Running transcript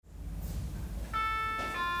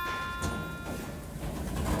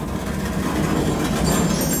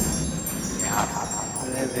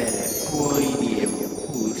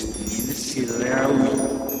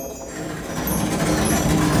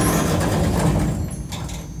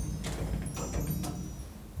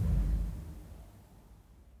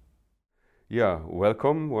Yeah,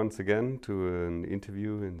 welcome once again to an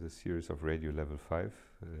interview in the series of Radio Level 5.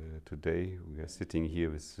 Today we are sitting here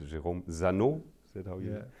with Jérôme Zanot, is that how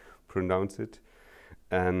you pronounce it?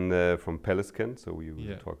 And from Pelescan, so we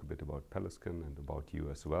will talk a bit about Pelescan and about you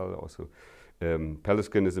as well. Also,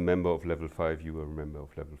 Pelescan is a member of Level 5, you are a member of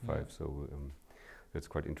Level 5, so that's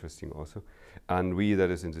quite interesting also. And we, that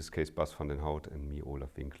is in this case Bas van den Hout and me, Olaf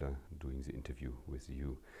Winkler, doing the interview with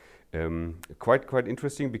you. Quite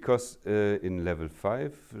interesting because in Level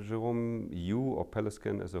 5, Jérôme, you or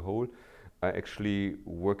Pelescan as a whole are actually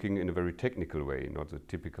working in a very technical way, not a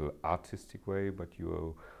typical artistic way, but you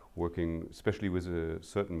are working especially with a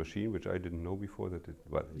certain machine, which I didn't know before that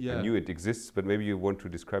I knew it exists, but maybe you want to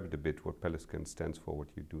describe it a bit, what Pelescan stands for, what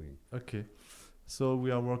you're doing. Okay, so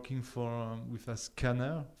we are working with a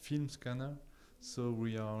scanner, film scanner. So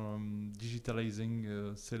we are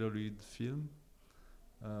digitalizing celluloid film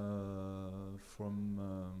from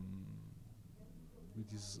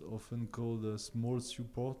it is often called a small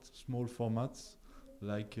support, small formats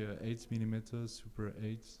like 8 millimeters, Super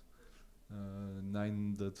 8,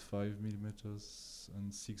 9.5 millimeters,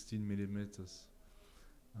 and 16 millimeters.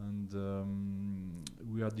 And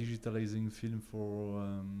we are digitalizing film for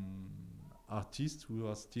artists who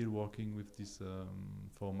are still working with this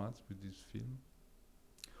format, with this film.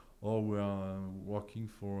 Or we are working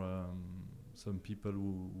for some people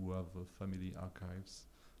who have family archives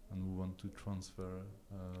and who want to transfer.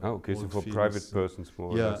 Okay, so for private persons more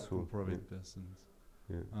or less. For private persons.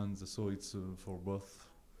 Yeah. And so it's for both.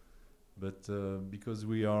 But because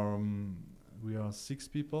we are 6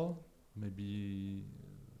 people, maybe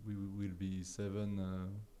we will be 7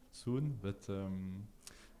 soon. But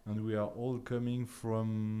and we are all coming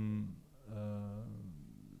from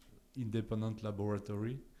independent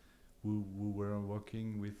laboratory. who were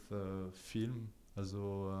working with film,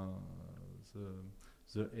 although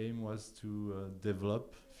the aim was to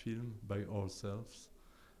develop film by ourselves.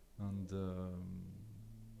 And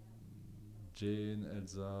Jane,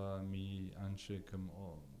 Elsa, me, Anche,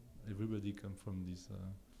 everybody come from this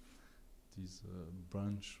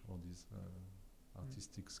branch or this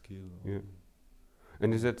artistic skill.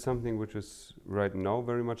 And is that something which is right now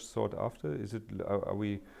very much sought after? Is it are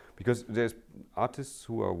we, because there's artists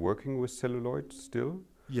who are working with celluloid still,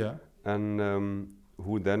 and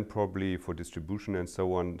who then probably for distribution and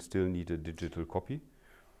so on still need a digital copy.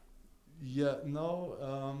 No,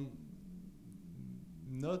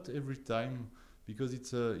 not every time, because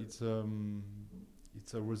it's a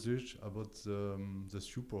research about the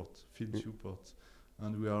support, film support.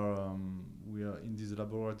 And we are in this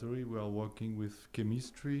laboratory. We are working with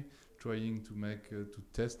chemistry, trying to make to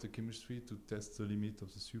test the chemistry, to test the limit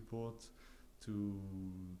of the support, to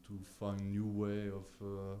find new way of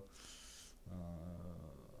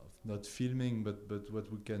not filming, but what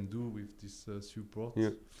we can do with this support.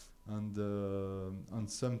 And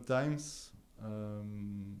sometimes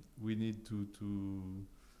we need to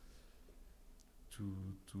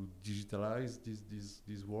digitalize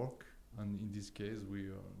this work. And in this case,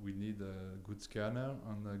 we need a good scanner,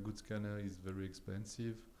 and a good scanner is very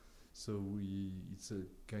expensive. So it's a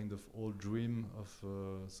kind of old dream of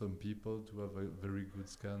some people to have a very good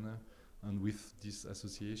scanner. And with this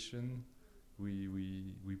association,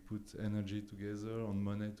 we put energy together and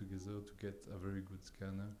money together to get a very good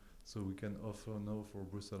scanner. So we can offer now for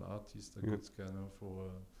Brussels artists a good scanner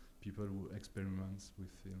for people who experiments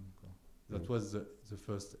with film. That was the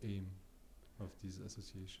first aim of this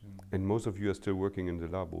association. And most of you are still working in the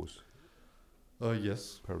labos?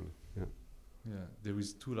 Yes. Probably, There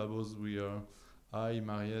is 2 labos. We are, I,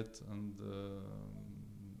 Mariette, and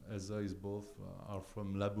Elsa is both are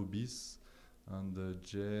from Labo Bis, and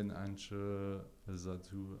Jane, Anche, Elsa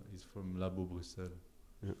too is from Labo Bruxelles.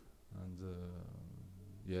 And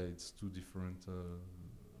it's 2 different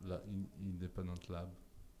independent lab.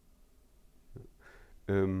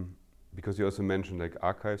 Because you also mentioned like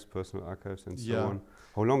archives, personal archives and so on.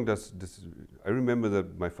 How long does this... I remember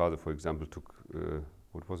that my father, for example, took,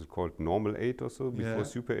 what was it called, Normal 8 or so? Before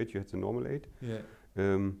Super 8 you had the Normal 8.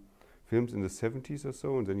 Films in the 70s or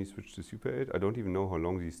so, and then he switched to Super 8. I don't even know how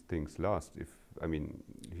long these things last.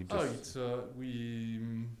 He just...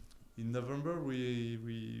 in November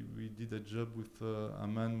we did a job with a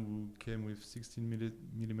man who came with 16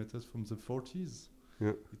 millimeters from the 40s.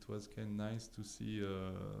 It was kind of nice to see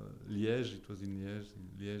Liège. It was in Liège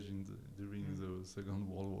during the Second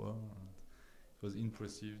World War. And it was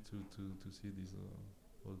impressive to see these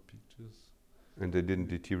old pictures. And they didn't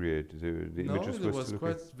deteriorate. The images there were was still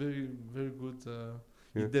quite very good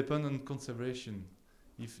independent conservation.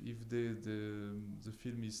 If the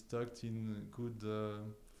film is tucked in good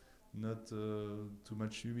not too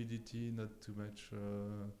much humidity, not too much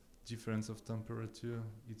difference of temperature.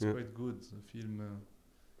 It's quite good. The film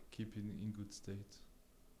keep in good state.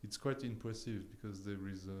 It's quite impressive because there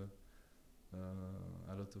is a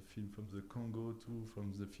lot of film from the Congo too,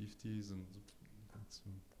 from the 50s, and it's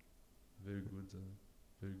very good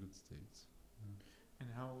state. And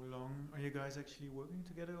how long are you guys actually working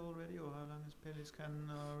together already, or how long is Peliscan?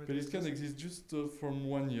 Peliscan exists just from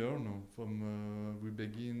 1 year now. From we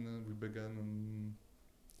began in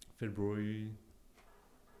February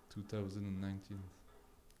 2019.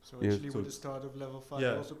 So actually, with the start of level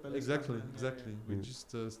 5, also Peliscan. Exactly. We just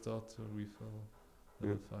start with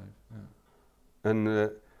level 5. Yeah.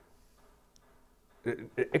 And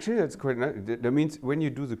actually, that's quite nice. That means when you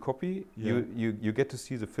do the copy, you get to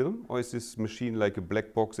see the film, or is this machine like a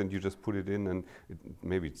black box and you just put it in? And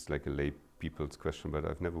maybe it's like a lay people's question, but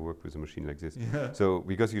I've never worked with a machine like this. Yeah. So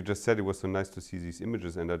because you just said it was so nice to see these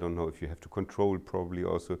images, and I don't know if you have to control probably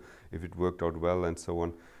also if it worked out well and so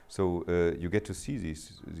on. So you get to see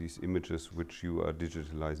these images which you are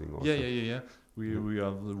digitalizing also. Yeah. We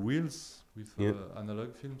have the wheels with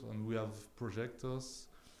analog films, and we have projectors.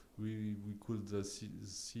 We could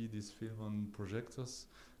see this film on projectors,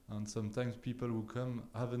 and sometimes people who come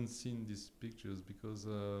haven't seen these pictures because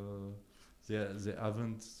they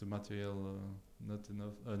haven't the material not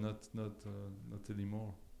enough not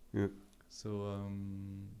anymore. Yeah. So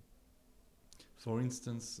for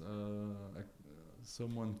instance,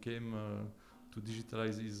 someone came to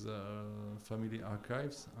digitalize his family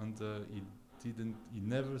archives, and he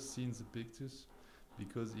never seen the pictures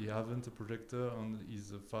because he haven't a projector, and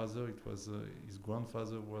his father, it was his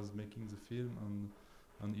grandfather was making the film,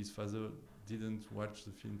 and his father didn't watch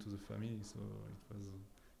the film to the family, so it was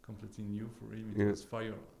completely new for him. It was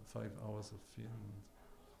 5 hours of film.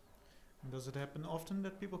 And does it happen often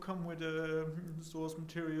that people come with source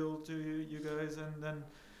material to you guys, and then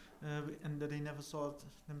and that they never saw it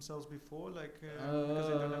themselves before, like because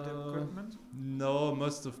they don't have the equipment? No,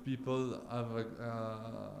 most of people have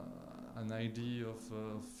an idea of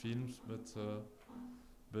films,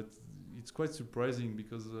 but it's quite surprising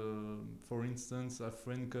because, for instance, a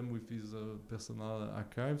friend came with his personal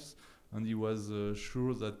archives, and he was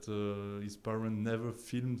sure that his parent never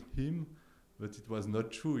filmed him, but it was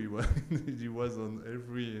not true. He was on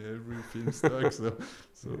every film stock.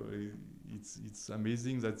 So it's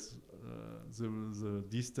amazing that the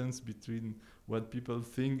distance between what people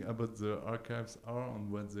think about the archives are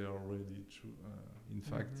and what they are really true. In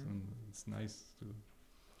fact, and it's nice to.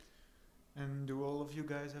 And do all of you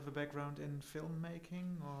guys have a background in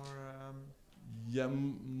filmmaking, or?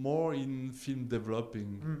 More in film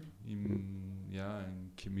developing,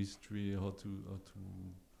 in chemistry, how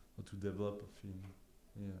to develop a film.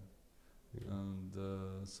 And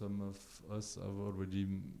some of us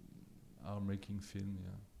are making film.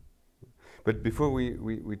 But before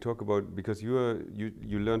we talk about, because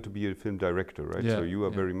you learned to be a film director, right? So you are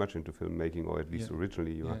very much into filmmaking, or at least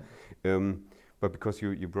originally you are. But because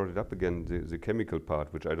you brought it up again, the chemical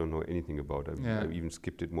part, which I don't know anything about. I even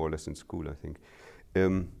skipped it more or less in school, I think.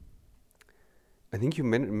 I think you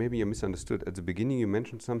maybe I misunderstood. At the beginning you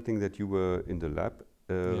mentioned something that you were in the lab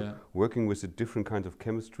working with a different kind of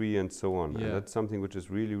chemistry and so on. And that's something which is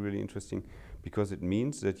really, really interesting, because it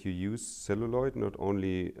means that you use celluloid not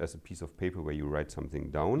only as a piece of paper where you write something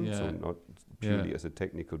down, so not purely as a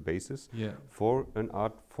technical basis for an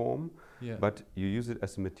art form, but you use it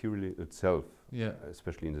as a material itself.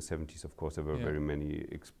 Especially in the 70s, of course, there were very many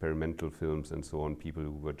experimental films and so on, people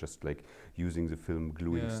who were just like using the film,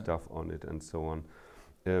 gluing stuff on it and so on.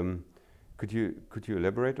 Could you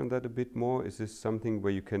elaborate on that a bit more? Is this something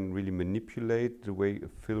where you can really manipulate the way a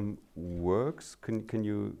film works? Can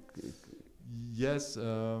you? Yes.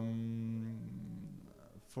 For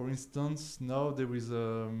instance, now there is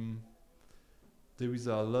a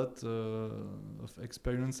lot of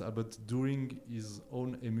experience about doing his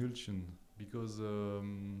own emulsion, because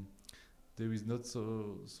there is not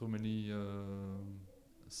so many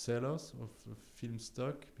sellers of film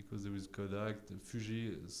stock, because there is Kodak,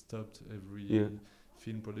 Fuji stopped every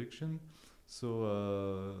film production,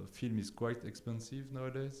 so film is quite expensive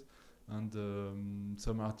nowadays, and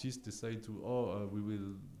some artists decide to we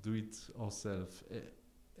will do it ourselves.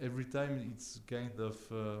 Every time it's kind of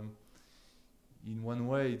in one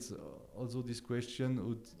way it's also this question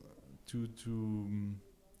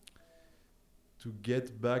to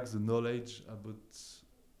get back the knowledge about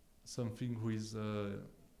something who is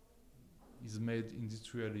made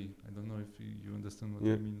industrially. I don't know if you understand what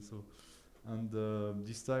I mean. So, and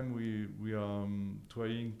this time we are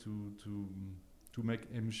trying to make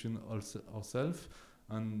emulsion ourselves,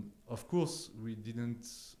 and of course we didn't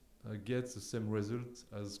get the same result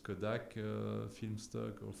as Kodak film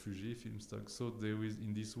stock or Fuji film stock. So there is,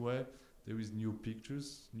 in this way, there is new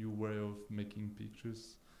pictures, new way of making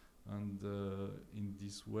pictures, and in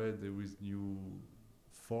this way there is new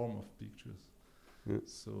form of pictures. Yeah.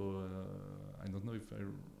 So I don't know if I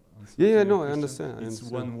answered Yeah, your no, question. I understand. It's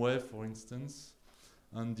one way, for instance,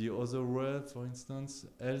 and the other way, for instance,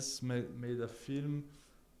 Else made a film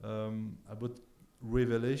about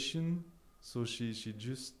revelation. So she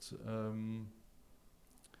just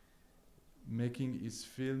making his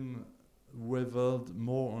film reveled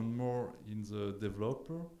more and more in the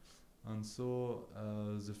developer, and so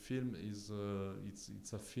the film is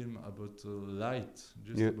it's a film about light,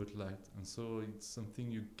 just about light, and so it's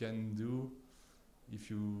something you can do if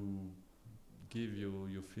you give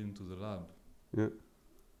your film to the lab,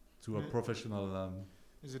 to a professional lab.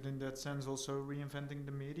 Is it in that sense also reinventing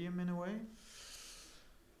the medium in a way?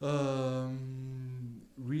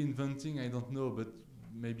 Reinventing, I don't know, but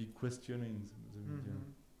maybe questioning the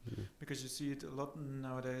medium. Because you see it a lot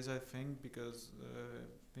nowadays, I think, because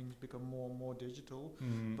things become more and more digital.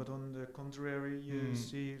 But on the contrary, you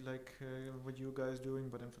see like what you guys doing,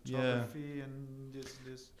 but in photography and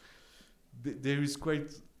this. There is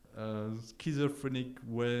quite a schizophrenic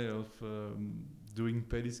way of doing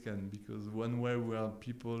Pediscan, because one way where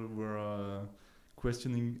people were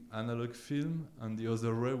questioning analog film, and the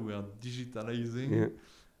other way we are digitalizing,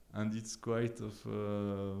 and it's quite of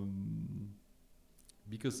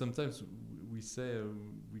because sometimes we say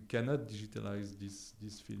we cannot digitalize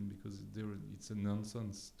this film because it's a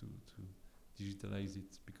nonsense to digitalize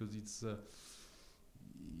it, because it's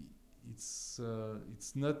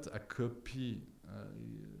not a copy.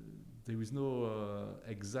 There is no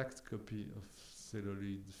exact copy of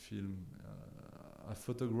celluloid film. A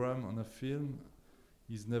photogram on a film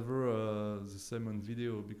is never the same on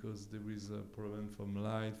video, because there is a problem from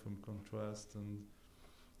light, from contrast, and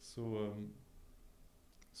so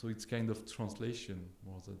it's kind of translation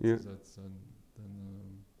more than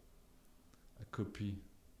a copy,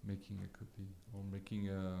 making a copy or making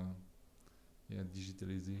a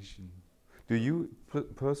digitalization. Do you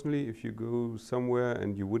personally, if you go somewhere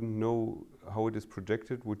and you wouldn't know how it is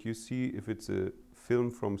projected, would you see if it's a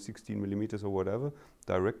film from 16 millimeters or whatever,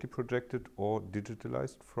 directly projected or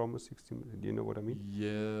digitalized from a 16 millimeter? Do you know what I mean?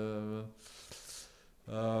 Yeah.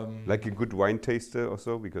 Like a good wine taster or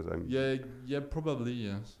so, because I'm... Yeah, probably,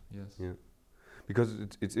 yes. Yeah. Because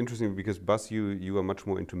it's interesting, because Bas, you are much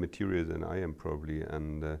more into material than I am probably,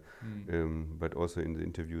 and but also in the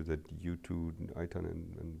interview that you two, Aitan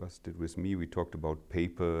and Bas, did with me, we talked about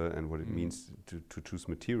paper and what it means to choose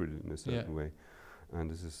material in a certain way, and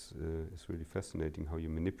this is really fascinating how you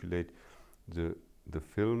manipulate the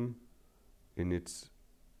film in its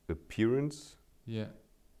appearance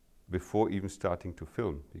before even starting to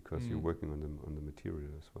film, because you're working on the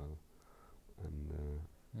material as well, and.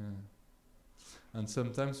 And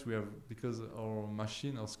sometimes we have, because our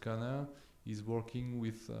machine, our scanner, is working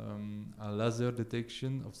with a laser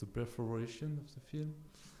detection of the perforation of the film.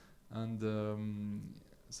 And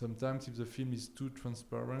sometimes if the film is too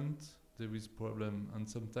transparent, there is problem. And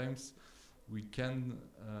sometimes we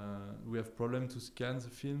have problem to scan the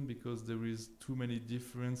film because there is too many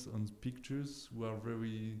difference on pictures who are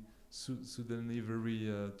very suddenly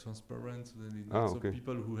very transparent. Suddenly So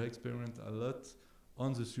people who experiment a lot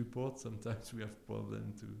on the support, sometimes we have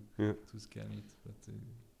problem to scan it. But so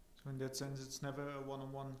in that sense, it's never a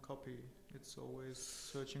one-on-one copy. It's always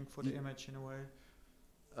searching for the image in a way.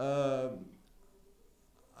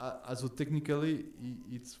 So technically,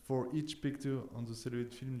 it's for each picture on the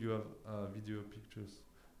celluloid film you have video pictures.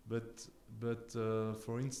 But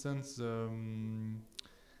for instance, the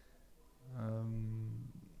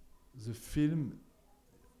film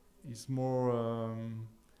is more.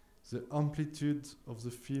 The amplitude of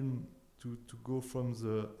the film to go from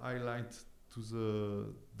the highlight to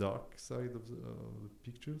the dark side of the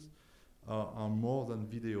pictures are more than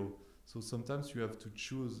video. So sometimes you have to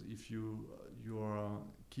choose if you are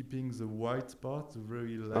keeping the white part, the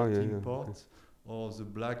very lighting part, or the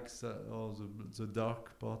black or the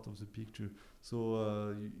dark part of the picture.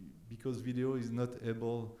 So because video is not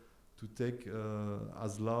able to take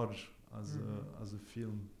as large as a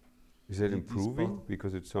film. Is that improving?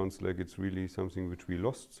 Because it sounds like it's really something which we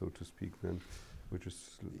lost, so to speak, then, which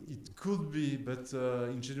is... It could be, but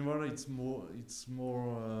in general, it's more.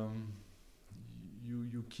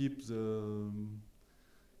 You keep the.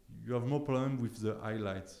 You have more problem with the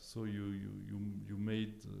highlights, so you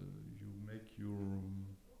make your.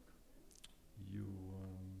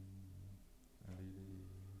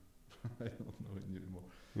 I don't know anymore.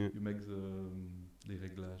 You make the les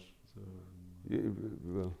réglages.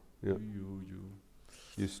 well. Yeah.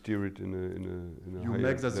 You steer it in a you higher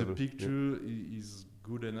make that the level. picture is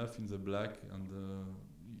good enough in the black, and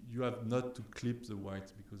you have not to clip the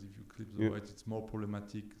white, because if you clip the white, it's more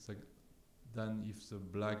problematic than if the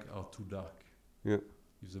black are too dark. Yeah.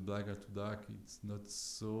 If the black are too dark, it's not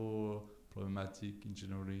so problematic in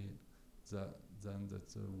generally than that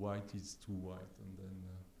the white is too white, and then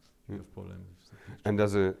you have problem with the picture. And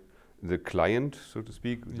does the client, so to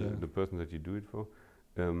speak, the person that you do it for,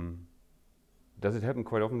 does it happen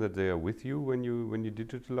quite often that they are with you when you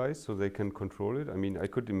digitalize, so they can control it? I mean, I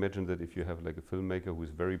could imagine that if you have like a filmmaker who is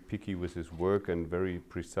very picky with his work and very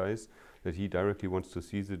precise, that he directly wants to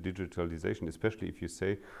see the digitalization, especially if you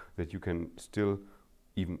say that you can still,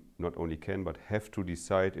 even not only can, but have to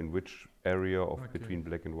decide in which area of between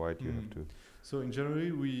black and white you have to. So in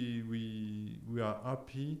general, we are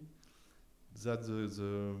happy that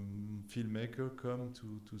the filmmaker come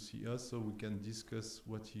to see us, so we can discuss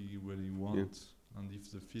what he really wants. And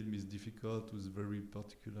if the film is difficult, with very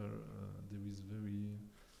particular, there is very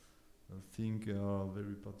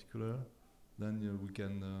very particular, then we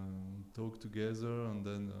can talk together, and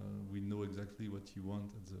then we know exactly what he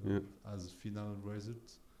wants as final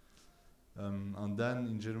result. And then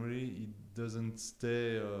in general, it doesn't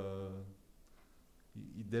stay.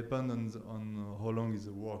 It depends on how long is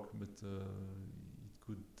the work, but it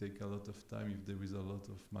could take a lot of time if there is a lot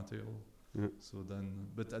of material. So then,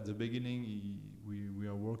 but at the beginning, we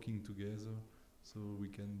are working together, so we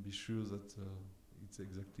can be sure that it's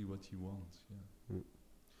exactly what he wants.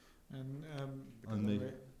 And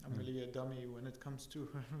I'm really a dummy when it comes to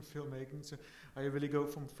filmmaking. So I really go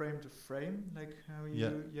from frame to frame, like how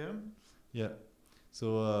you Yeah.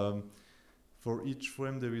 So for each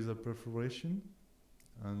frame there is a perforation,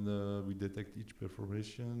 and we detect each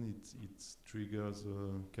perforation. It triggers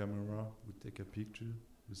a camera. We take a picture.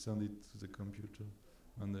 We send it to the computer,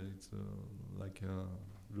 and it's like a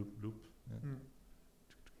loop. Yeah.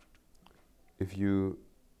 If you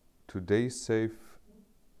today save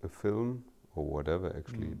a film or whatever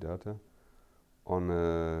actually data on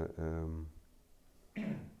a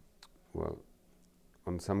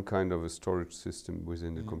on some kind of a storage system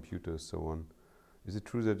within the computer, so on, is it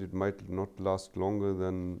true that it might not last longer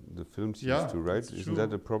than the films used to, right? Isn't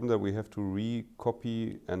that a problem that we have to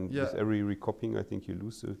recopy, and with every recopying I think you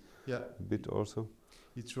lose a bit also?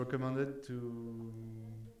 It's recommended to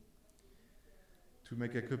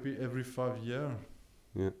make a copy every 5 years.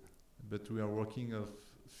 Yeah. But we are working of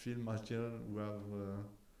film material who have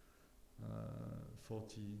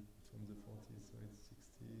 40 from the 40s, so it's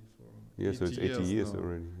 60 for so it's 80 years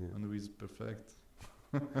already. Yeah. And it's perfect.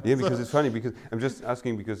 Yeah, because it's funny, because I'm just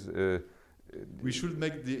asking because we should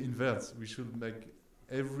make the inverse. We should make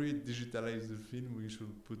every digitalized film, we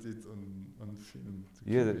should put it on film.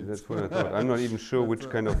 That's what I thought. I'm not even sure which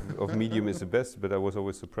kind of medium is the best, but I was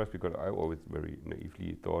always surprised because I always very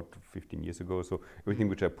naively thought 15 years ago, so everything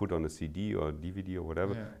which I put on a CD or DVD or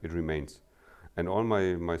whatever, it remains. And all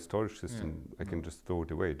my storage system, I can just throw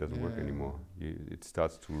it away. It doesn't work anymore. It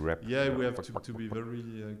starts to wrap. Yeah, we have to be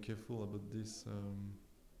very careful about this.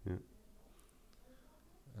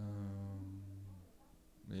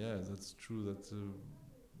 That's true that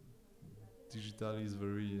digital is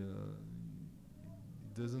very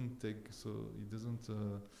it doesn't take, so it doesn't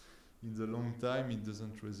in the long time it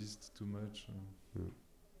doesn't resist too much.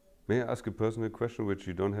 May I ask a personal question which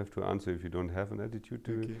you don't have to answer if you don't have an attitude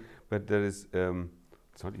to it, but that is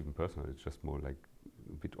it's not even personal, it's just more like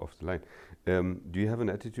a bit off the line. Do you have an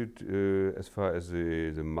attitude as far as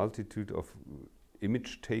the multitude of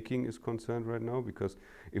image taking is concerned right now? Because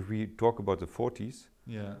if we talk about the 40s,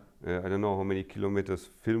 I don't know how many kilometers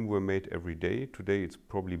film were made every day. Today it's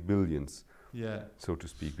probably billions, so to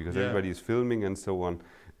speak, because everybody is filming and so on.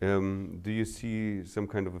 Do you see some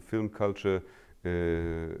kind of a film culture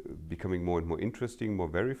becoming more and more interesting, more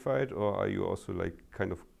verified, or are you also like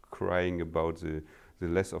kind of crying about the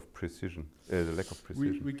less of precision, the lack of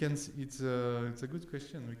precision? We can see it's a good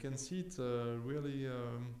question. We can see it really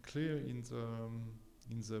clear in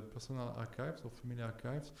the personal archives or family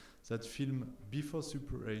archives that film before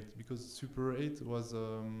Super 8, because Super 8 was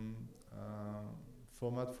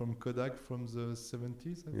format from Kodak from the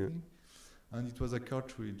 70s, I think, and it was a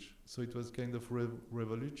cartridge. So it was kind of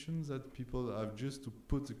revolution that people have just to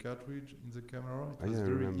put the cartridge in the camera. It was a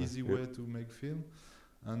very easy way to make film.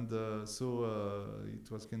 And so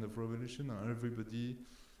it was kind of revolution, and everybody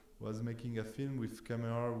was making a film with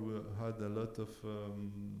camera who had a lot of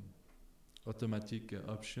automatic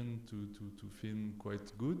option to film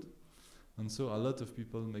quite good. And so a lot of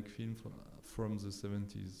people make film from the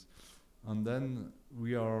 70s. And then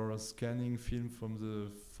we are scanning film from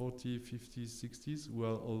the 40s, 50s, 60s, who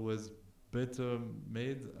are always better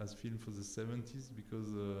made as film for the 70s,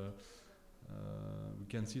 because we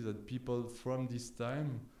can see that people from this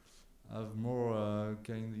time have more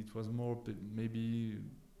it was more maybe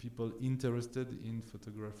people interested in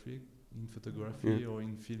photography or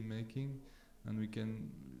in filmmaking, and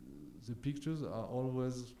the pictures are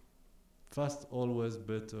always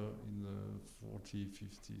better in the 40,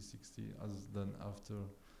 50, 60 as than after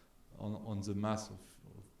on the mass of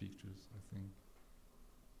pictures, I think.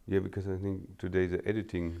 Yeah, because I think today the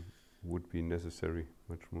editing would be necessary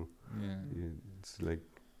much more. Yeah. It's like...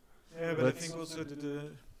 Yeah, but I think also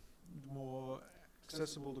the more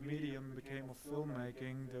accessible the medium became of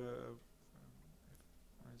filmmaking,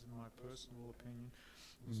 as in my personal opinion,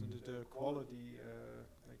 also the quality,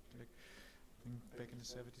 like I think back in the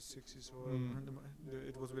 70s, 60s, or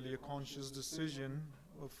it was really a conscious decision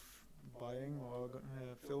of buying or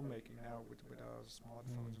filmmaking. Now with our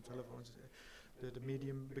smartphones and telephones, the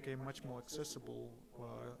medium became much more accessible.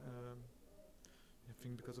 I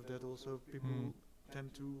think because of that also people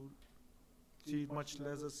tend to see it much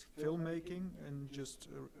less as filmmaking and just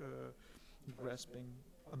grasping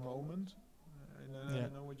a moment. I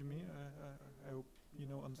don't know what you mean. I hope you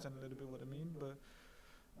understand a little bit what I mean. But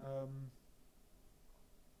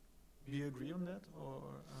do you agree on that, or?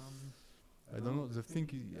 I don't know. I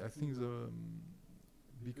think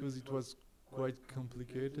because it was quite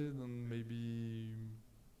complicated, and maybe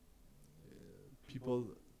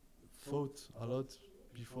people thought a lot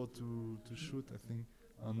before to shoot, I think.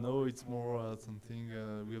 And now it's more something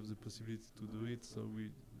we have the possibility to do it, so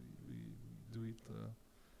we do it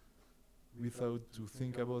without to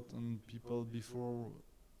think about. And people before,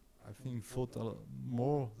 I think, thought a lot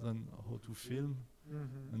more than how to film.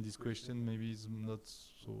 And this question maybe is not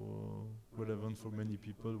so relevant for many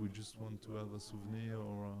people. We just want to have a souvenir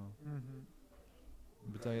or.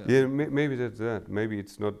 But maybe that's that. Maybe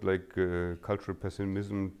it's not like cultural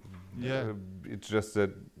pessimism. Yeah. It's just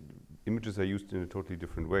that images are used in a totally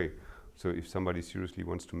different way. So if somebody seriously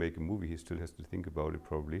wants to make a movie, he still has to think about it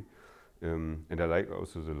probably. And I like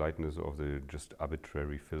also the lightness of the just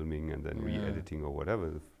arbitrary filming and then re-editing or whatever,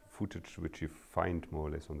 the footage which you find more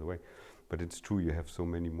or less on the way. But it's true, you have so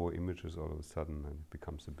many more images all of a sudden, and it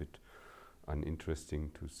becomes a bit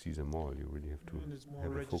uninteresting to see them all. You really have to and it's more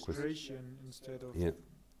have a focus. registration instead of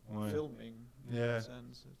filming. In a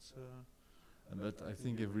sense, it's. But I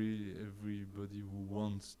think everybody who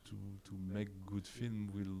wants to make good film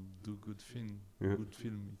will do good film. Yeah. Good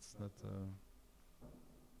film. It's not.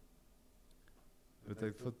 But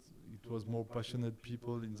I thought it was more passionate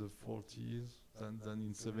people in the 40s than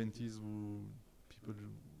in 70s who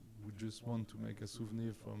just want to make a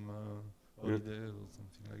souvenir from holidays or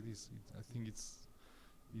something like this. I think it's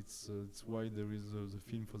why there is the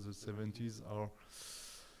film for the 70s are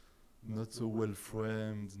not so well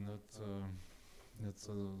framed, are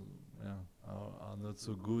not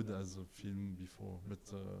so good as a film before. But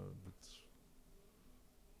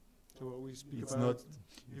so what we speak it's about, not.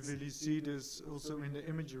 You really see this also in the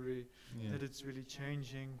imagery, that it's really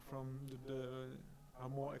changing from the how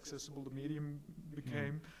more accessible the medium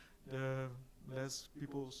became. The less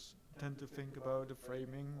people tend to think about the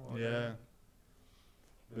framing. Or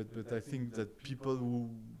But I think that people who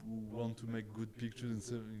want to make good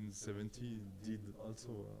pictures in 70 did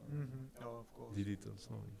also. Of course. Did it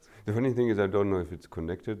also. The funny thing is, I don't know if it's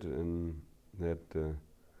connected, and that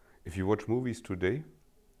if you watch movies today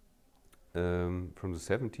from the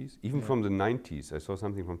 70s, even from the 90s, I saw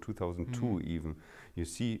something from 2002 even, you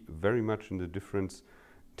see very much in the difference.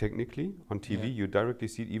 Technically, on TV, you directly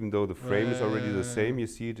see it, even though the frame is already the same, you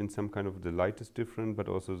see it in some kind of, the light is different, but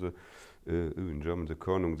also the, in German, the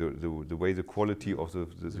Körnung, the way the quality of the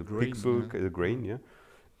grain, pixel, the grain,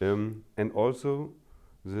 and also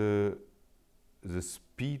the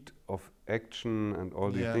speed of action and all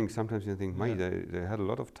these things. Sometimes you think, they had a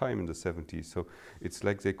lot of time in the 70s, so it's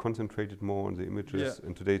like they concentrated more on the images,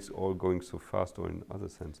 and today it's all going so fast, or in other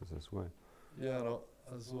senses as well. Yeah,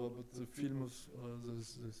 also about the film of the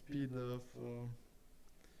speed of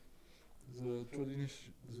the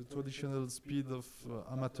traditional speed of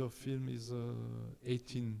amateur film is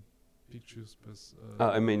 18 pictures per.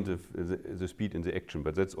 I mean the speed in the action,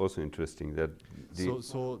 but that's also interesting. That then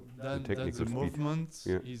the movement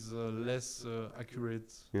is less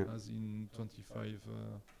accurate as in 25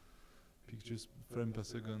 pictures frame per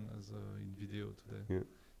second as in video today. Yeah.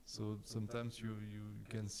 So sometimes you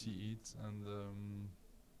can see it and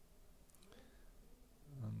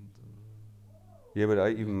but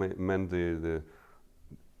I even meant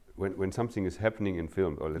when something is happening in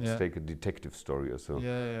film, or let's take a detective story or so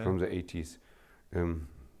from the 80s.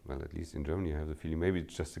 Well, at least in Germany, I have the feeling maybe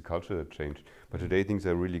it's just the culture that changed. But today things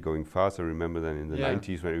are really going fast. I remember then in the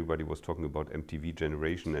 90s when everybody was talking about MTV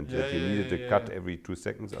generation and that you needed to cut every 2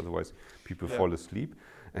 seconds, otherwise people fall asleep.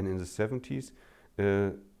 And in the 70s,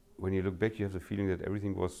 when you look back, you have the feeling that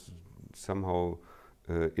everything was somehow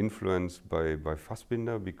influenced by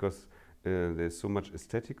Fassbinder, because there's so much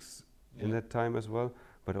aesthetics in that time as well.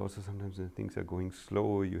 But also sometimes things are going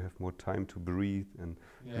slow, you have more time to breathe, and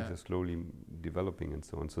things are slowly developing and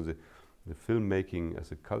so on. So the filmmaking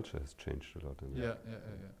as a culture has changed a lot.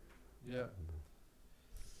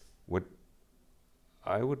 What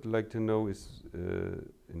I would like to know is,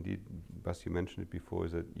 indeed, Bas, you mentioned it before,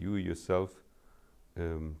 is that you yourself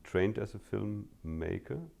trained as a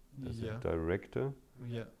filmmaker, as a director.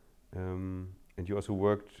 And you also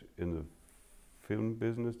worked in the film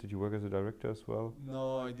business. Did you work as a director as well?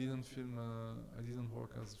 No, I didn't film. I didn't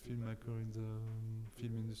work as a filmmaker in the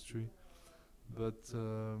film industry, but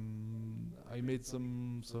I made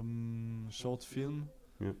some short film,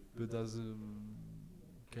 but as a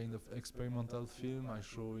kind of experimental film. I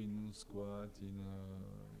show in Squat, in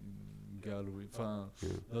gallery,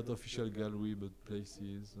 not official gallery, but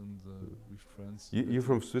places and with friends. You're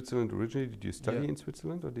from Switzerland originally. Did you study in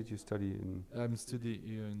Switzerland, or did you study in? I'm studying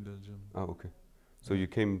here in Belgium. Oh, okay. So you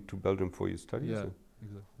came to Belgium for your studies? Yeah,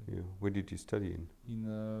 exactly. Yeah. Where did you study in? In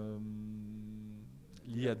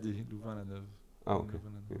l'IAD, Louvain-la-Neuve. Ah, okay.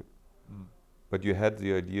 But you had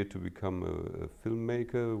the idea to become a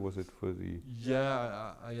filmmaker? Was it for the?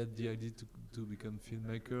 Yeah, I had the idea to become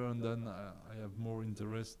filmmaker, and then I have more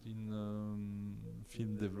interest in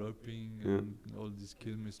film developing and all this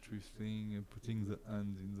chemistry thing, and putting the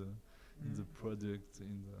hand in the project.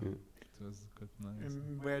 It was quite nice.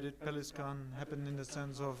 And where did Peliscan happen, in the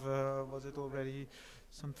sense of was it already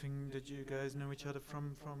something that you guys know each other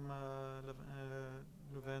from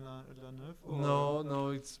Louvain-la-Neuve? No,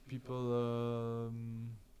 it's people.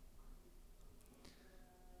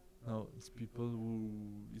 No, it's people who.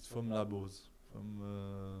 It's from Labos, from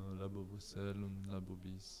Labo Bruxelles and Labo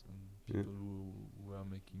Bis, and people who are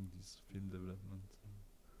making this film development.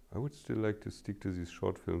 I would still like to stick to these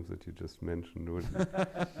short films that you just mentioned.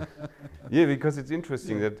 Yeah, because it's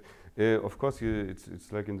interesting that, of course,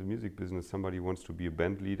 it's like in the music business. Somebody wants to be a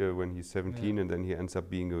band leader when he's 17, and then he ends up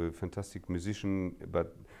being a fantastic musician,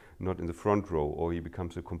 but not in the front row, or he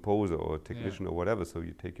becomes a composer or a technician or whatever. So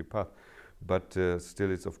you take your path. But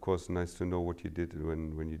still, it's of course nice to know what you did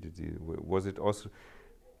when you did the. Was it also?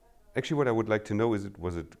 Actually, what I would like to know is,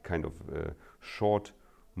 was it kind of short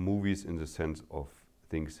movies in the sense of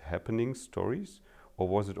things happening, stories, or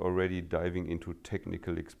was it already diving into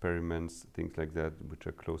technical experiments, things like that, which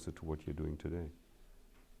are closer to what you're doing today?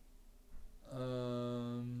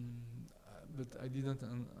 But I didn't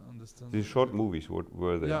understand. These short movies, what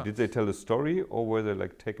were they? Did they tell a story, or were they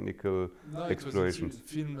like technical explorations? It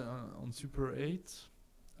was a film on Super 8,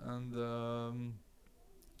 and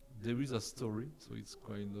there is a story, so it's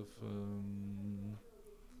kind of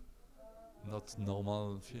not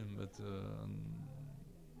normal film,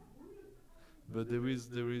 but there is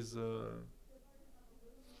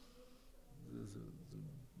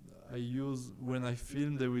I use, when I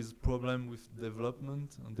film, there is problem with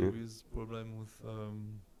development, and there is problem with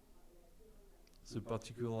the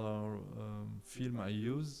particular film I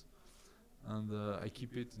use, and I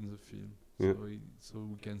keep it in the film. So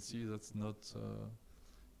we can see that's not.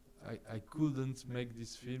 I couldn't make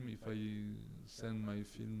this film if I send my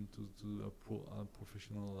film to a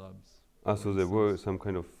professional labs. Ah, so there were some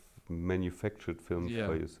kind of manufactured films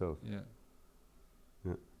by yourself. Yeah.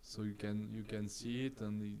 So you can see it,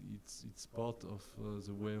 and it's part of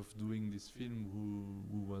the way of doing this film.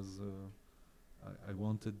 Who was I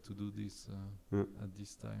wanted to do this at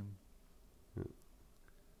this time,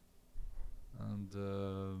 and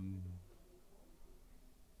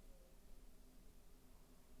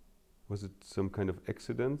was it some kind of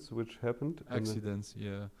accidents which happened? Accidents,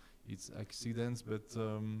 yeah, it's accidents, but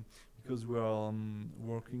because we are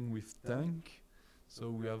working with tank. So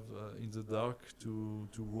we have in the dark to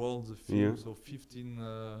roll the film, so 50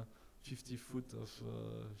 feet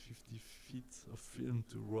of film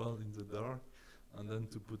to roll in the dark, and then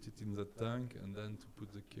to put it in the tank, and then to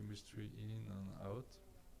put the chemistry in and out.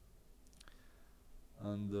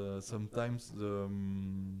 And sometimes the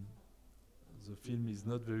film is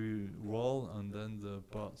not very raw, and then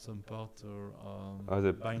some parts are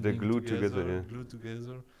they're glued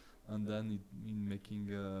together, and then it in making.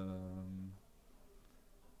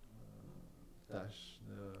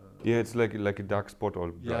 It's like a dark spot,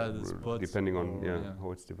 or the depending on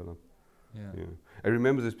how it's developed. Yeah. I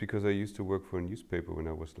remember this because I used to work for a newspaper when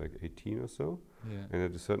I was like 18 or so. Yeah. And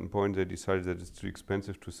at a certain point, they decided that it's too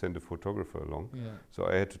expensive to send a photographer along. Yeah. So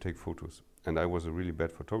I had to take photos. And I was a really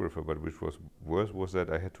bad photographer, but which was worse was that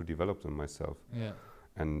I had to develop them myself. Yeah.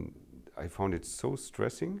 And I found it so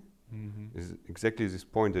stressing. Mm-hmm. Is exactly this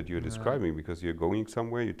point that you're describing, because you're going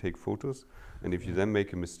somewhere, you take photos, and if you then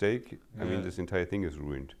make a mistake, I mean, this entire thing is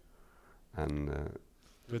ruined. And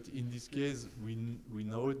but in this case, we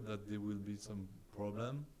know it that there will be some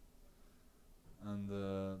problem, and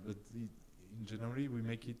but in generally we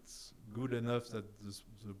make it good enough that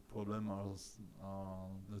the problem are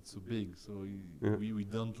not so big. So we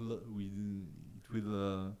don't it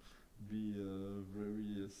will be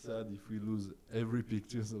very sad if we lose every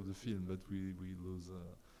pictures of the film, but we lose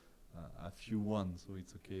a few ones. So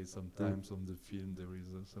it's okay. Sometimes on the film there is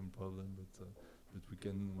some problem, but we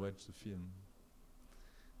can watch the film.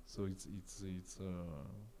 So it's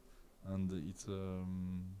and it's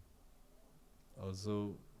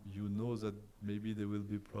also you know that maybe there will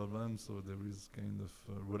be problems, so there is kind of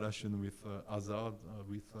relation with hazard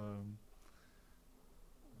with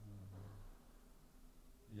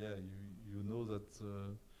you know that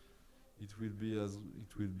it will be as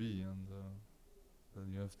it will be, and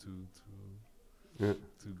then you have to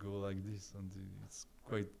go like this, and it's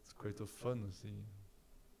quite of fun to see.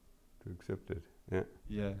 To accept it,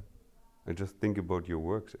 Yeah. I just think about your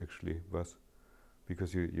works actually, Bas,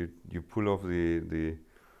 because you pull off the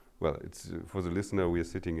well, it's for the listener, we are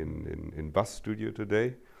sitting in Bas studio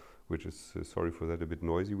today, which is sorry for that, a bit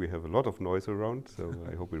noisy. We have a lot of noise around, so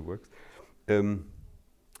I hope it works.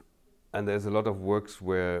 And there's a lot of works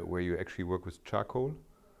where you actually work with charcoal,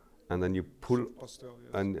 and then you pull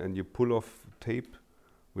and you pull off tape,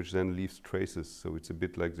 which then leaves traces. So it's a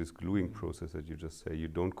bit like this gluing process that you just say. You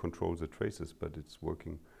don't control the traces, but it's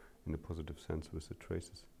working in a positive sense with the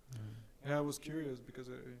traces. Yeah, I was curious because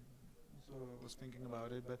I was thinking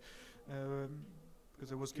about it, but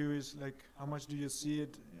because I was curious, like, how much do you see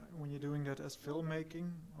it when you're doing that as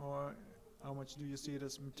filmmaking, or how much do you see it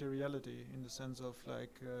as materiality, in the sense of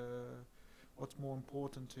like what's more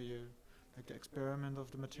important to you, like the experiment of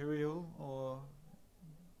the material or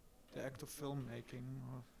the act of filmmaking?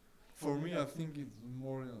 Or for me, I think it's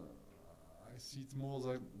more. I see it more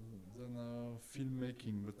than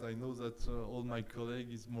filmmaking, but I know that all my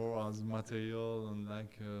colleagues is more as material and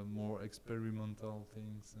like more experimental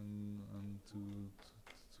things, and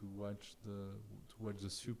to watch the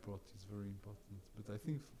support is very important. But I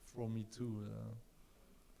think for me too,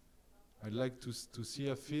 I like to see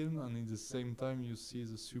a film, and in the same time you see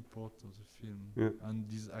the support of the film, and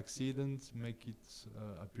these accidents make it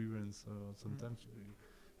appearance. Sometimes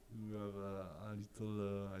you have a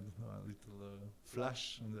little I don't know, a little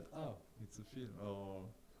flash, and it's a film, or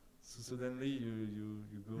so suddenly you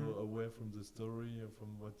go away from the story or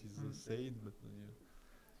from what is said, but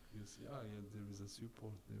you see there is a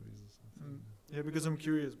support, there is something. Yeah, because I'm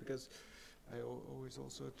curious, because I always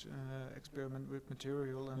also experiment with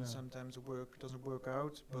material, and sometimes the work doesn't work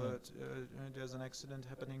out, but there's an accident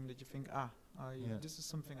happening that you think, this is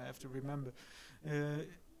something I have to remember.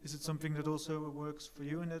 Is it something that also works for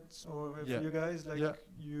you, and or for you guys, like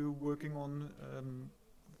you working on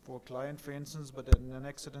for a client, for instance, but then an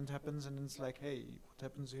accident happens, and it's like, hey, what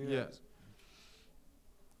happens here? Yeah.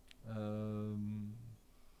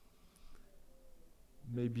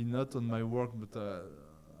 Maybe not on my work, but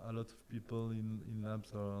a lot of people in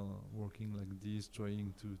labs are working like this,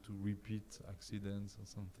 trying to repeat accidents or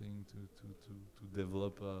something, to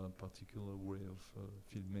develop a particular way of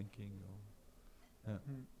filmmaking.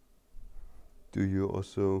 Do you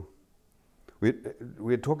also?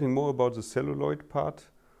 We're talking more about the celluloid part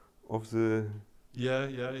of the.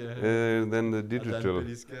 Than the digital.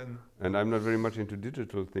 And I'm not very much into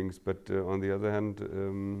digital things, but on the other hand,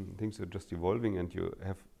 things are just evolving, and you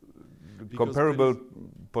have comparable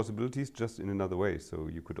possibilities, just in another way. So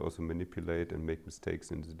you could also manipulate and make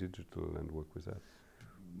mistakes in the digital and work with that.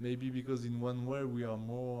 Maybe because in one way we are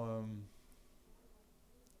more.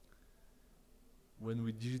 When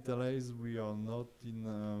we digitalize, we are not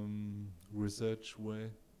in research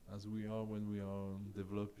way as we are when we are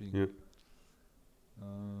developing. Yeah.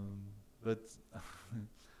 But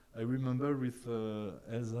I remember with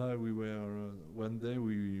Elsa, we were one day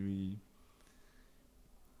we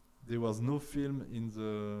there was no film in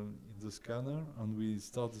the scanner, and we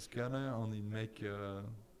start the scanner and it make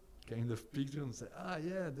kind of picture and say,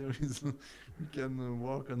 there is we can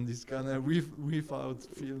work on this scanner without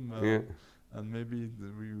film. And maybe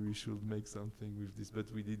we should make something with this,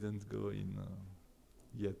 but we didn't go in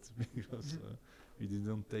yet because we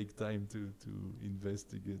didn't take time to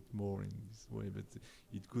investigate more in this way. But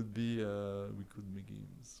it could be we could make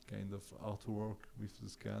kind of artwork with the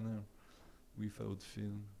scanner without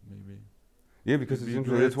film, maybe. Yeah, because it's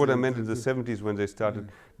interesting. That's what I meant in the 70s when they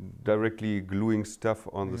started directly gluing stuff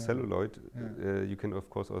on the celluloid. You can of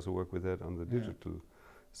course also work with that on the digital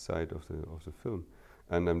side of the film.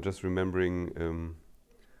 And I'm just remembering,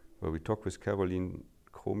 well, we talked with Caroline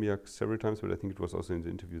Chromiak several times, but I think it was also in the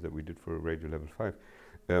interview that we did for Radio Level 5,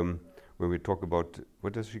 when we talk about,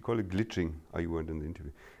 what does she call it, glitching? You weren't in the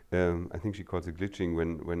interview. I think she calls it glitching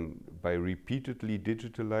when by repeatedly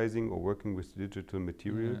digitalizing or working with digital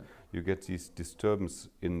material, you get these disturbance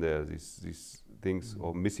in there, these things,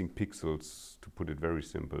 or missing pixels, to put it very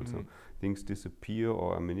simple. So things disappear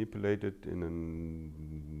or are manipulated in a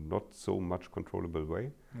not so much controllable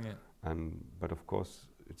way. But of course,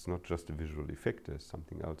 it's not just a visual effect, there's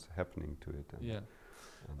something else happening to it.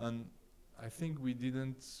 And I think we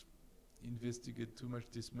didn't investigate too much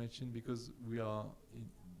this machine because we are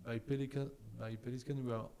by Pelican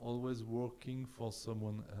we are always working for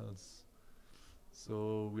someone else,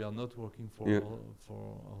 so we are not working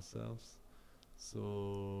for ourselves.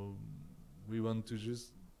 So we want to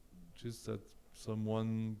just that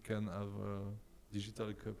someone can have a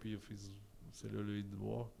digital copy of his celluloid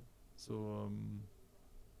work. So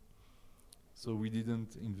we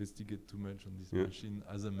didn't investigate too much on this machine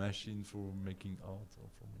as a machine for making art or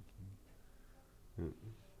for making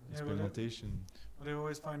experimentation. What I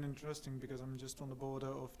always find interesting, because I'm just on the border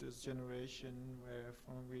of this generation where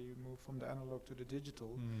we move from the analog to the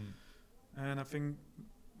digital, and I think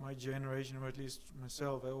my generation, or at least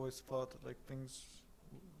myself, I always thought that like things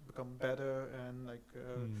become better and like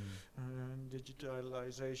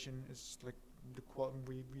digitalization is like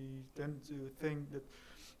we tend to think that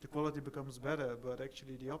the quality becomes better, but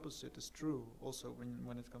actually the opposite is true. Also,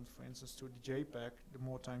 when it comes, for instance, to the JPEG, the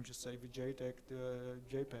more times you save a JPEG,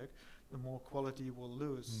 the more quality you will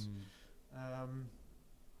lose.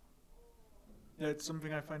 It's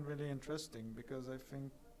something I find really interesting, because I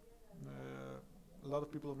think a lot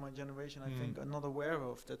of people of my generation, I think, are not aware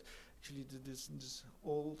of that. Actually, this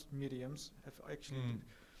old mediums have actually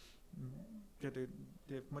they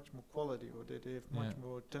have much more quality, or they have much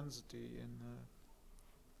more intensity in.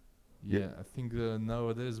 I think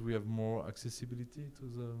nowadays we have more accessibility to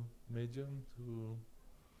the medium, to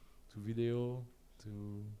video,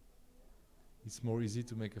 it's more easy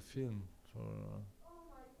to make a film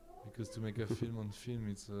because to make a film on film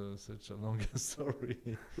it's such a longer story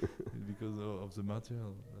because of the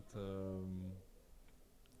material.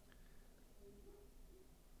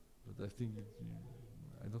 But I think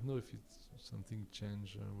I don't know if it's something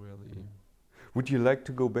changed really. Would you like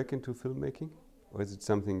to go back into filmmaking? Or is it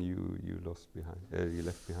something you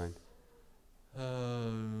left behind?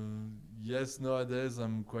 Yes, nowadays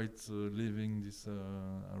I'm quite leaving this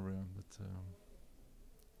area,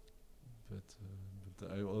 but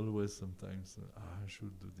I always sometimes I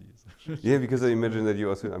should do this. Yeah, because I imagine that you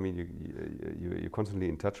also, I mean, you're constantly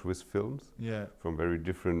in touch with films. From very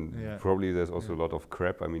different. Probably there's also a lot of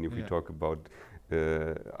crap. I mean, if we talk about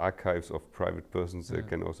archives of private persons, there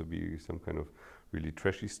can also be some kind of really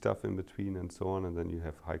trashy stuff in between and so on, and then you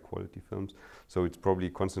have high quality films. So it's probably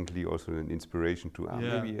constantly also an inspiration to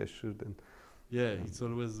maybe I should. And it's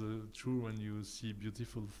always true when you see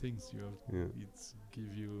beautiful things. You have it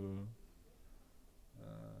give you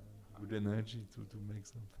good energy to make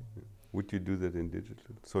something. Would you do that in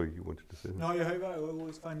digital? Sorry, you wanted to say that? No, I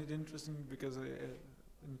always find it interesting because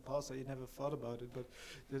in the past I never thought about it, but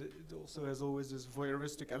it also has always this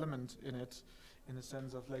voyeuristic element in it. In the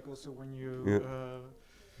sense of like also when you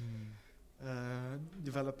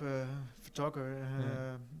develop a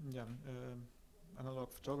analog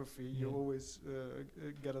photography, you always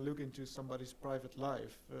get a look into somebody's private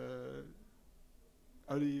life.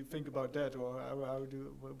 How do you think about that, or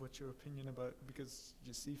what's your opinion about? Because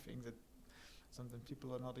you see things that sometimes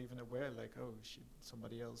people are not even aware, like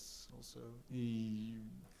somebody else also.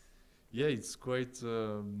 It's quite.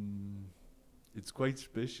 It's quite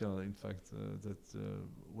special, in fact, that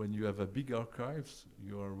when you have a big archives,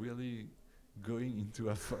 you are really going into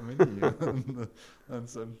a family, and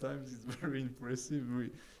sometimes it's very impressive.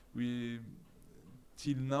 We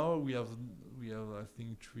till now we have I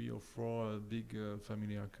think 3 or 4 big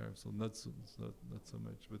family archives, so not so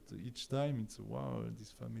much. But each time it's wow,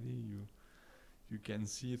 this family you can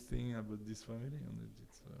see a thing about this family, and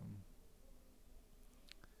it's.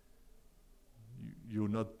 You're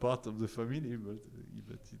not part of the family, but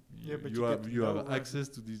you have access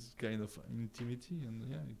to this kind of intimity, and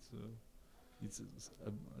it's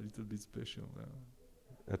a little bit special.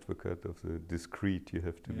 advocate of the discreet. You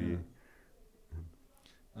have to be.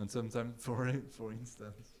 And sometimes, for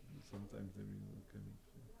instance, sometimes there is a kind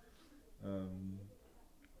of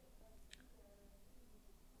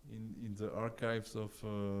in the archives of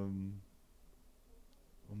from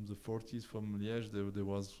the 40s from Liège, there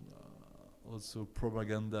was also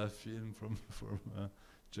propaganda film from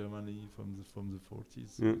Germany from the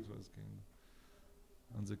 40s. So it was kind of,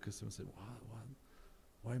 and the customer said,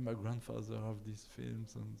 why my grandfather have these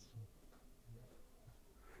films? And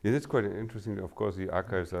yeah, that's quite interesting. Of course, the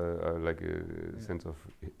archives are like a sense of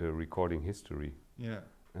recording history. Yeah.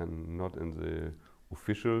 And not in the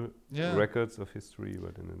official records of history,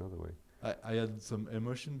 but in another way. I had some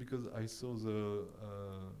emotion because I saw the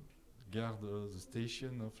the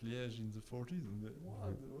station of Liège in the 40s, and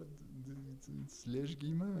it's Liège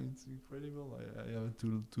Guillemins. It's incredible. I had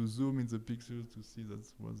to zoom in the pictures to see that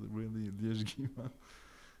was really Liège Guillemins,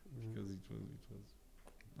 because it was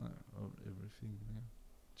everything.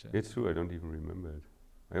 Yeah. It's true. I don't even remember it.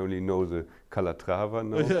 I only know the Calatrava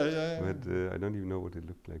now, but I don't even know what it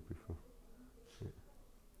looked like before.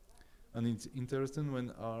 And it's interesting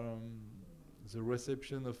when the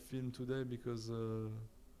reception of film today, because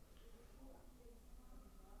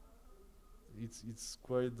it's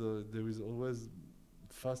quite there is always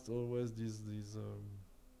these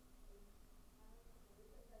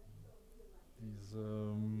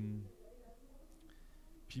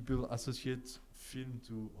people associate film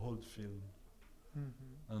to old film.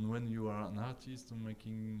 Mm-hmm. And when you are an artist and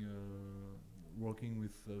working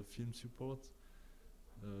with film support,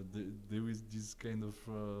 there is this kind of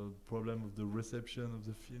problem of the reception of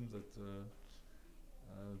the film that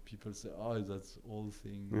people say, that's old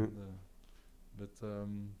thing. Yeah. But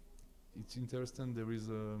it's interesting. There is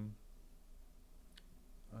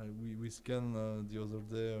we scanned the other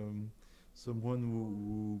day someone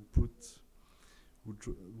who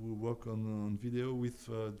work on video with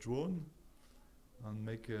drone and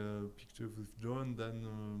make a picture with drone, then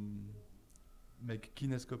make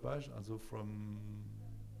kinescopage, also from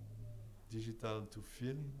digital to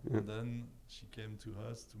film, and then she came to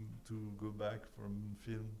us to go back from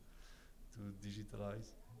film to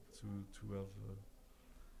digitalize, to have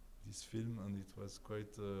this film, and it was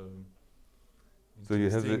quite so you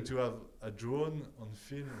have to have a drone on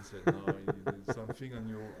film and say, no, something on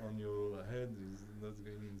your head is not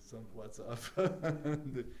going in some WhatsApp.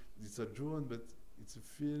 It's a drone, but it's a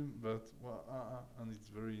film, but and it's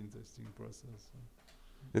very interesting process.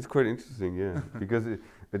 It's quite interesting, yeah, because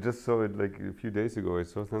I just saw it like a few days ago. I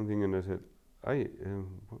saw something and I said,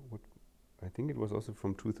 what? I think it was also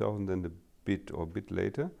from 2000 and a bit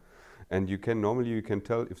later. And you can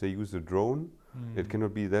tell if they use a drone. It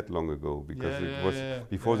cannot be that long ago, because it was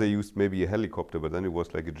before they used maybe a helicopter, but then it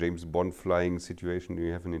was like a James Bond flying situation.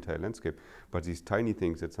 You have an entire landscape, but these tiny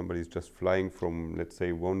things that somebody's just flying from, let's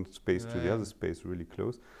say, one space to the other space really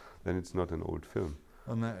close, then it's not an old film.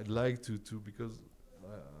 And I'd like to because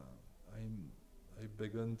I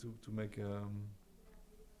began to make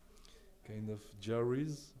kind of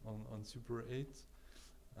diaries on Super 8.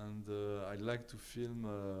 And I like to film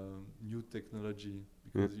new technology,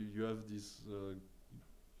 because you have this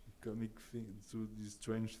comic thing, this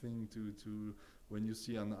strange thing to when you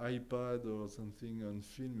see an iPad or something on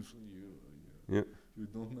film, you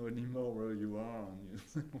don't know anymore where you are, and you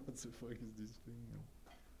think, what the fuck is this thing?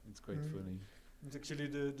 It's quite funny. It's actually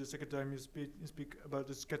the second time you speak about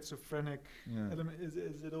the schizophrenic element. Is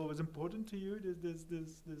it always important to you?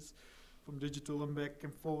 This from digital and back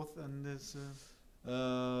and forth, and this.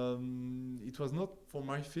 It was not for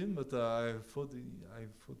my film, but I thought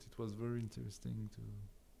it was very interesting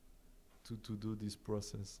to do this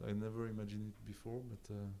process. I never imagined it before, but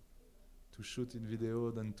to shoot in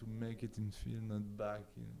video, then to make it in film and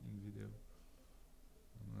back in video.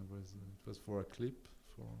 And it was for a clip,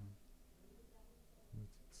 but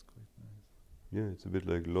it's quite nice. Yeah, it's a bit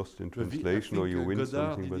like Lost in Translation, or you win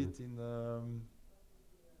Godard something. Did it in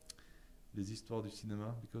Les Histoires du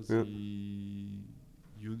Cinéma, because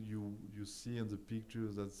you see in the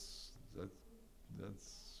pictures that's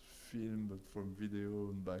film, but from video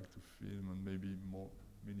and back to film, and maybe more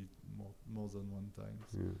than one time.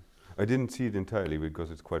 So. Yeah. I didn't see it entirely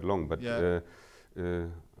because it's quite long, but I'm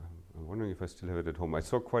wondering if I still have it at home. I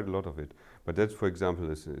saw quite a lot of it, but that, for example,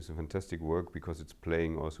 is a fantastic work, because it's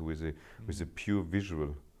playing also with a pure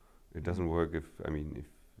visual. It doesn't work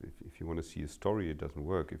if you want to see a story, it doesn't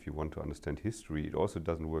work. If you want to understand history, it also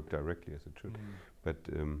doesn't work directly as it should. But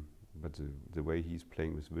the way he's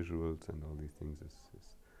playing with visuals and all these things is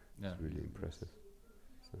really impressive.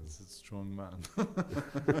 So. He's a strong man.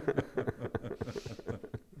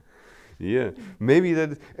 Yeah, maybe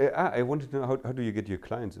that. I wanted to know how do you get your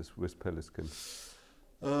clients with Paliscan?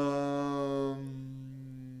 We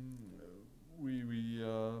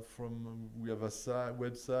have a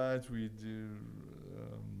website. We do.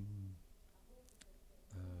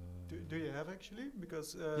 Do you have actually?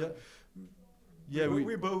 Because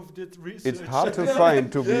we both did research. It's hard to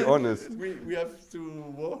find, to be honest. We have to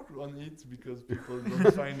work on it because people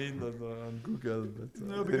don't find it on Google. But,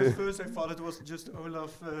 no, because first I thought it was just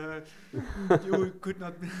Olaf who could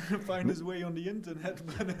not find his way on the internet.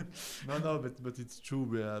 But it's true.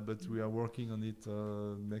 But we are working on it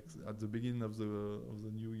at the beginning of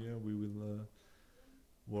the new year. We will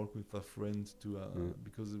work with a friend to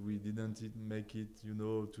because we didn't make it. You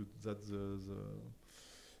know, to that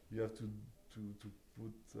you have to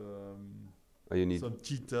put some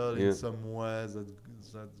title in some way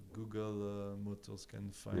that Google Motors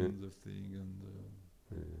can find the thing and.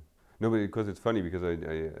 No, but because it's funny because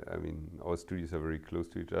I mean our studios are very close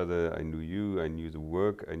to each other. I knew you, I knew the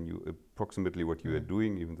work, I knew approximately what you were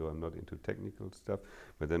doing, even though I'm not into technical stuff.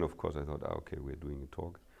 But then of course I thought, okay, we're doing a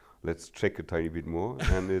talk. Let's check a tiny bit more,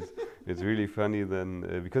 and it's really funny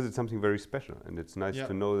then because it's something very special, and it's nice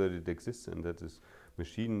to know that it exists and that this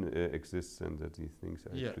machine exists and that these things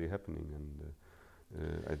are actually happening, and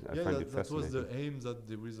I find it fascinating. That was the aim, that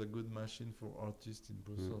there is a good machine for artists in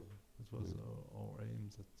Brussels. That was our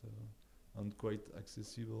aim, and quite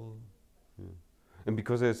accessible. And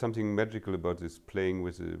because there's something magical about this playing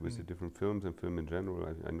with the different films and film in general.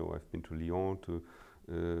 I know I've been to Lyon to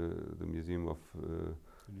the Museum of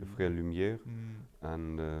the Frères Lumière,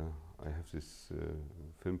 and I have this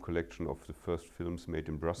film collection of the first films made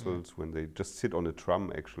in Brussels when they just sit on a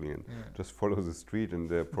tram actually and just follow the street, and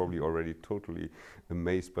they're probably already totally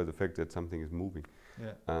amazed by the fact that something is moving.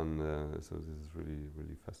 And so this is really,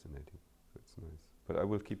 really fascinating. It's nice. But I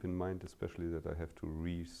will keep in mind especially that I have to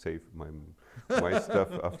re-save my stuff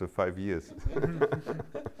after 5 years.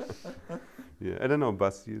 I don't know,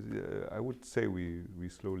 Bas, I would say we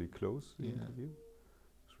slowly close the interview.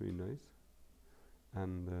 It's really nice.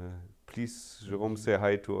 And please, Jérôme, say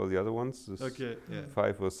hi to all the other ones. Okay.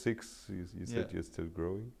 5 or 6. You said you're still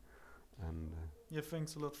growing. And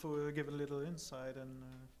thanks a lot for giving a little insight and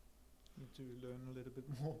to learn a little bit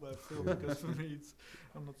more about film because for me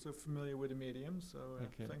I'm not so familiar with the medium. So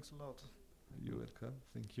thanks a lot. You're welcome.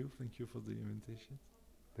 Thank you. Thank you for the invitation.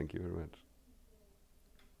 Thank you very much.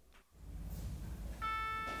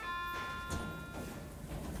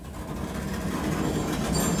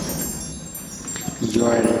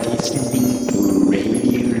 You're listening